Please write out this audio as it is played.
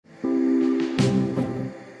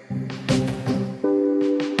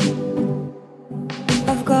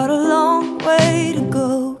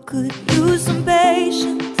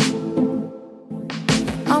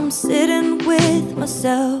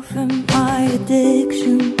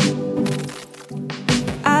addiction.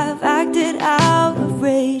 I've acted out of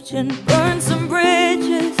rage and burned some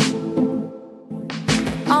bridges.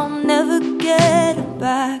 I'll never get it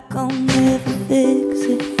back, I'll never fix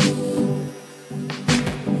it.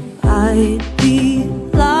 I'd be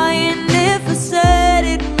lying if I said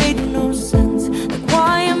it made no sense. Like,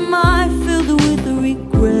 why am I filled with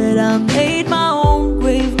regret? I made my own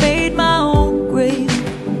grave, made my own grave.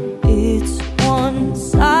 It's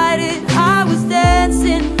one-sided, I was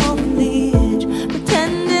dancing on the edge,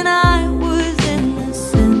 pretending I was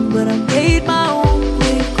innocent, but I made my own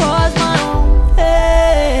grave, caused my own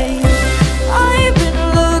pain. I've been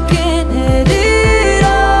looking at it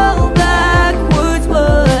all backwards,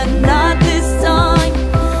 but not this time.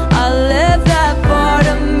 I left that part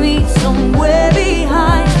of me somewhere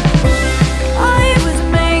behind. I was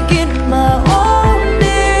making my own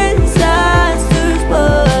disasters,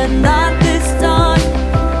 but not this time.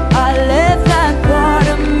 I left that part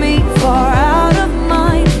of me far out of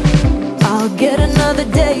mind. I'll get another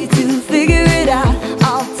day to figure it out.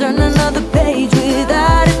 I'll turn another page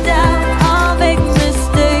without a doubt. I'll make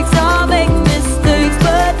mistakes,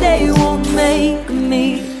 but they won't make me.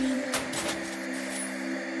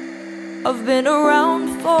 I've been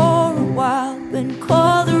around for a while, been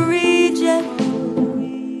called a reject,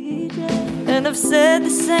 and I've said the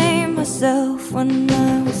same myself when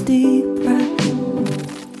I was depressed.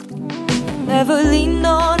 Never leaned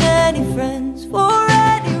on any friends for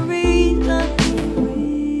any reason.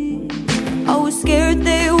 I was scared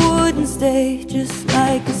they wouldn't stay, just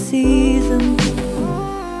like a season.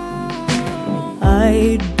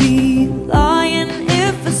 I'd